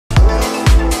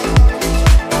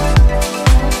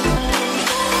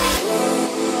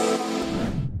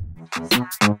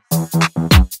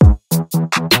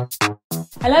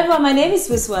Hello everyone, my name is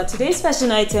Wusuwaah. Today's fashion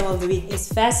item of the week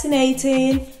is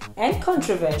fascinating and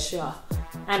controversial.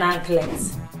 An anklet.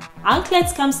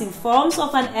 Anklets comes in forms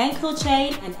of an ankle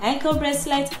chain, an ankle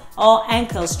bracelet or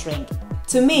ankle string.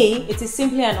 To me, it is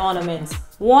simply an ornament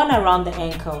worn around the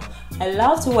ankle. I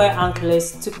love to wear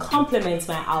anklets to complement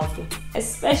my outfit,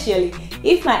 especially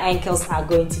if my ankles are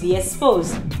going to be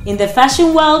exposed. In the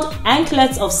fashion world,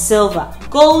 anklets of silver,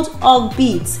 gold or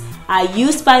beads are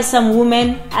used by some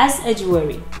women as a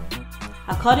jewelry.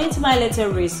 According to my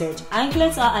little research,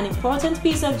 anklets are an important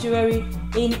piece of jewelry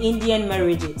in Indian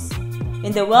marriages.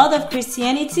 In the world of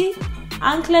Christianity,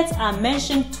 anklets are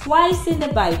mentioned twice in the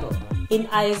Bible, in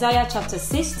Isaiah chapter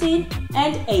 16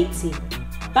 and 18.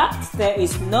 But there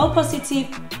is no positive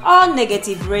or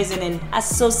negative reasoning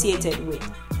associated with.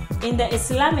 In the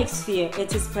Islamic sphere,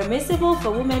 it is permissible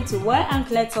for women to wear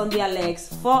anklets on their legs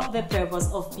for the purpose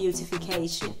of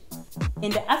beautification.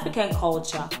 In the African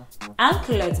culture,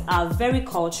 anklets are very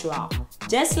cultural.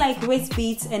 Just like waist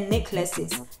beads and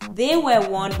necklaces, they were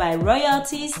worn by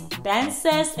royalties,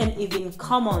 dancers, and even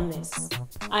commoners.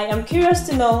 I am curious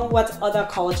to know what other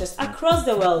cultures across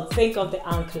the world think of the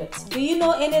anklet. Do you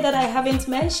know any that I haven't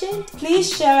mentioned?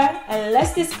 Please share and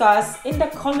let's discuss in the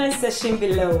comment section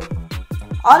below.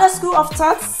 Other school of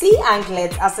thought see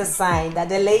anklets as a sign that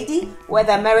the lady,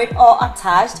 whether married or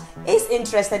attached, is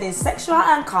interested in sexual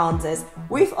encounters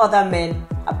with other men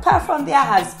apart from their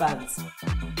husbands.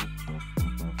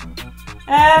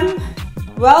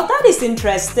 Well, that is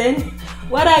interesting.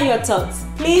 What are your thoughts?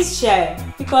 Please share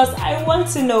because I want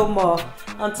to know more.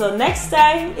 Until next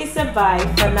time, it's a bye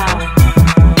for now.